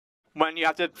when you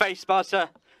have to face Barca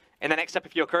in the next step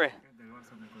of your career?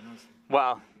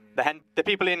 Well, the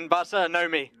people in Barca know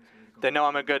me. They know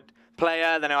I'm a good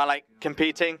player. They know I like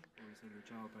competing.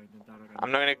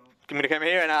 I'm not going to come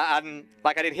here and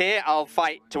like I did here, I'll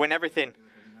fight to win everything.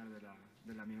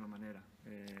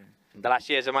 The last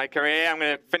years of my career, I'm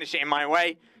going to finish it in my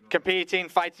way, competing,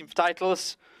 fighting for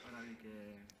titles,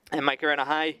 and my career on a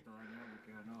high.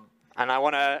 And I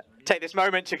want to take this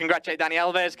moment to congratulate Dani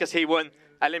Alves because he won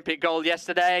Olympic gold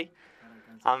yesterday.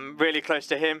 I'm really close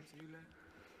to him.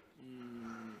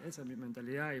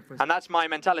 And that's my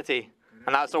mentality.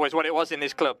 And that's always what it was in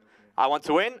this club. I want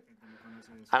to win,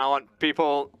 and I want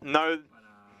people know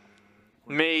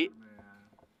me.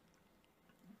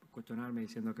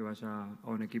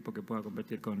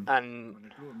 And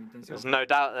there's no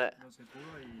doubt that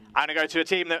I'm going to go to a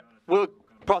team that will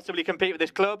possibly compete with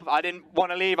this club. I didn't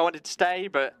want to leave, I wanted to stay,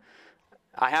 but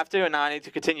I have to, and now I need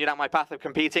to continue down my path of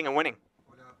competing and winning.